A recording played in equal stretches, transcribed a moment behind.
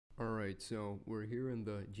Alright, so we're here in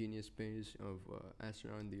the genius page of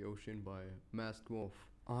Astronaut in the Ocean by Masked Wolf.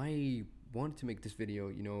 I wanted to make this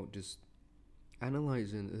video, just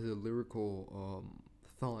analyzing the lyrical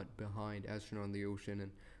thought behind Astronaut in the Ocean,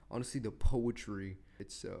 and honestly the poetry.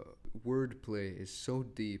 Its wordplay is so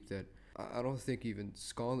deep that I don't think even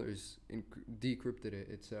scholars decrypted it.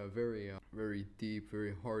 It's a very deep,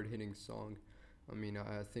 very hard-hitting song.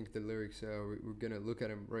 I think the lyrics, we're gonna look at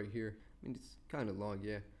them right here. It's kind of long,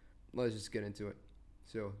 yeah. Let's just get into it.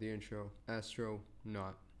 So, the intro,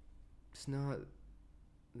 Astronaut. It's not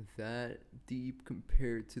that deep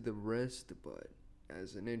compared to the rest, but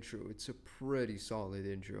as an intro, it's a pretty solid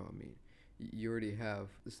intro. You already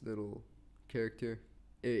have this little character.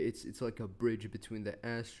 It's like a bridge between the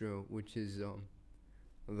astro, which is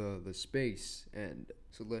the space, and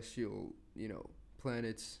celestial,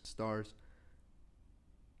 planets, stars,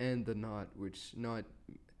 and the knot, which not,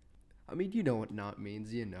 you know what knot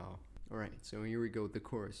means, Alright, so here we go with the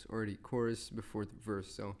chorus. Already chorus before the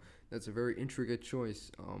verse, so that's a very intricate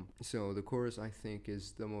choice. So the chorus, I think,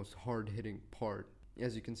 is the most hard-hitting part.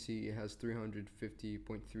 As you can see, it has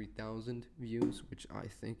 350.3 thousand views, which I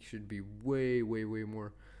think should be way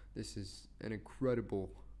more. This is an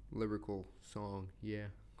incredible lyrical song. Yeah,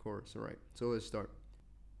 chorus. Alright, so let's start.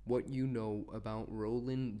 What you know about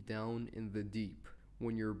rolling down in the deep.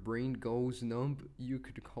 When your brain goes numb, you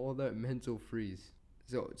could call that mental freeze.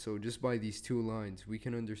 So just by these two lines, we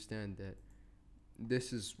can understand that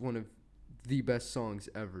this is one of the best songs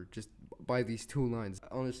ever. Just by these two lines.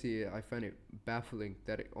 Honestly, I find it baffling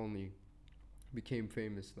that it only became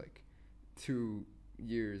famous like 2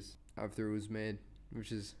 years after it was made,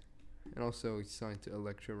 and also it's signed to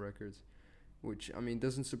Elektra Records, which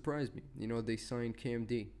doesn't surprise me. They signed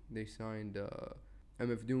KMD, they signed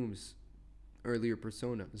MF Doom's earlier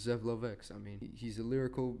persona, Zev Love X. He's a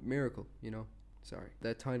lyrical miracle, Sorry,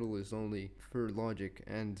 that title is only for Logic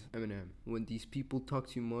and Eminem. When these people talk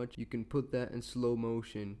too much, you can put that in slow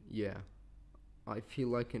motion. Yeah, I feel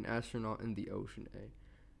like an astronaut in the ocean, eh?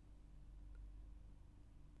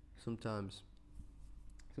 Sometimes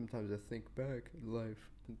I think back in life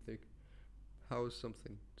and think, how has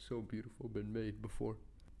something so beautiful been made before?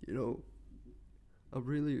 I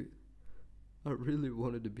really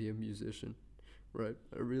wanted to be a musician, right?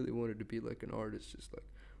 I really wanted to be like an artist, just like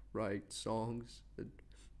write songs and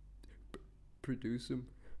produce them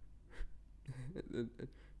and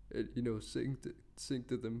sing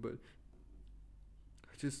to them. But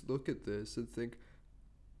I just look at this and think,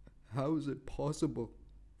 how is it possible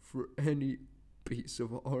for any piece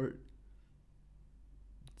of art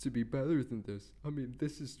to be better than this?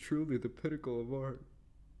 This is truly the pinnacle of art.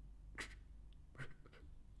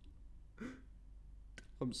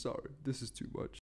 I'm sorry, this is too much.